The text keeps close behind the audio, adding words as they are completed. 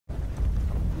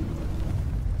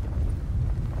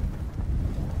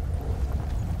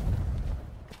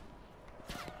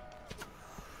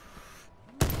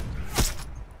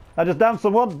I just downed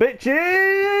someone,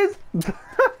 bitches!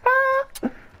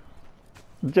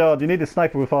 Jord, you need a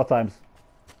sniper with 4 times.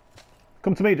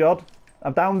 Come to me, Jord.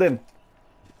 I've downed him.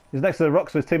 He's next to the rock,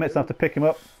 so his teammates have to pick him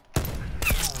up.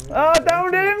 Oh, I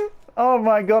downed him! Oh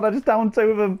my god, I just downed 2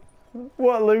 of them.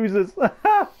 What losers.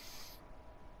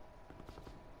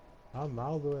 I'm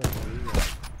miles away.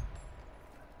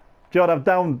 Jord, I've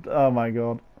downed... Oh my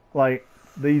god. Like,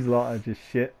 these lot are just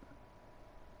shit.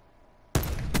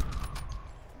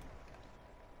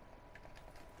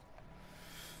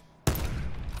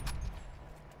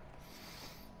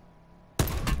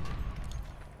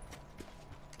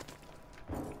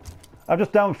 I've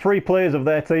just downed 3 players of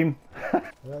their team.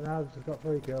 Right now, I've just got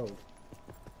 3 kills.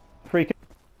 3 kills.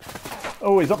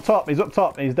 Oh, he's up top. He's up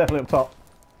top. He's definitely up top.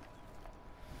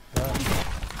 Right.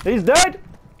 He's dead!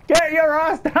 Get your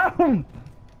ass down!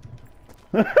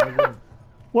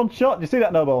 1 shot. Do you see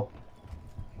that, Noble?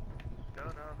 No,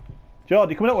 no. Jord,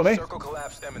 you coming up with me? Circle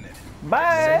collapse imminent.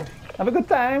 Bye! Have a good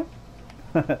time!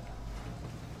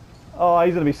 Oh,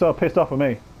 he's going to be so pissed off with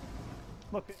me.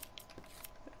 Look.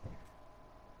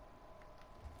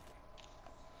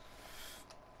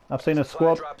 I've seen a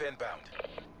squad. Drop inbound.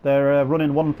 They're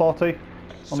running 140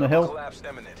 on the hill. Collapse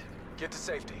imminent. Get to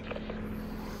safety.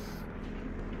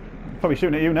 Probably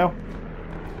shooting at you now.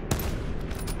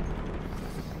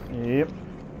 Yep.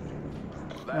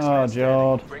 Oh,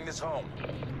 Jord. Bring this home.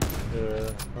 Yeah,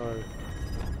 alright.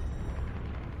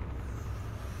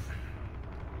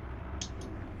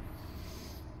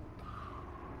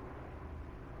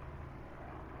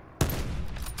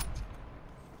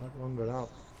 That one got out.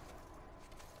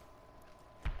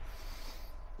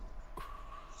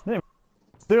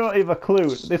 They don't have a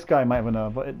clue. This guy might have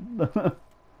known, but it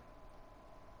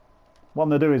what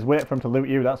they do is wait for him to loot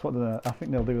you. That's what I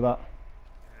think they'll do that.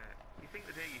 You think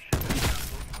the day you should have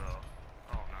that gun though?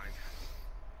 Oh,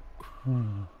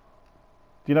 nice.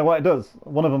 Do you know what it does?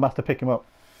 One of them has to pick him up.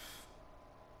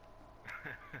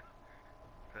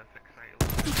 Perfect sight.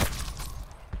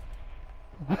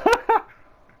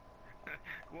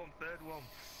 1/3 one.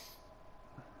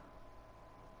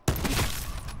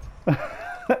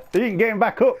 You can get him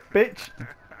back up, bitch.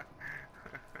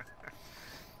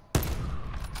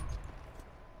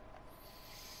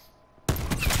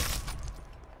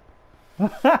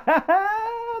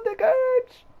 The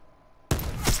coach.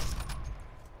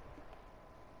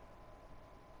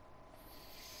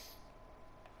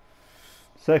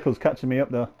 Circle's catching me up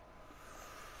there.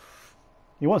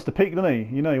 He wants to peek, doesn't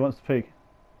he? You know he wants to peek.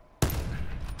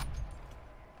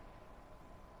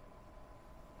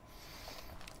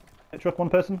 Truck 1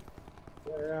 person.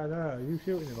 Yeah, no, are you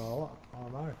shooting him or what? Oh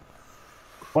no.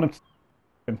 Want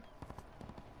him.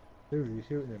 Dude, are you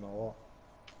shooting him or what?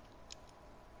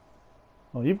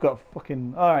 Oh, you've got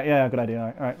fucking. Alright, yeah, good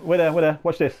idea. Alright, we're there.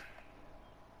 Watch this.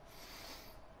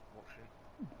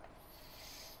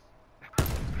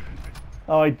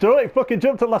 Oh, he do it. Fucking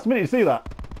jumped at the last minute. You see that?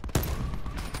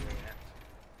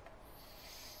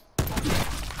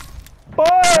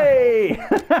 Boy!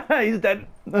 He's dead.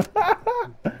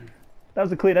 That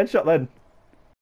was a clean headshot then.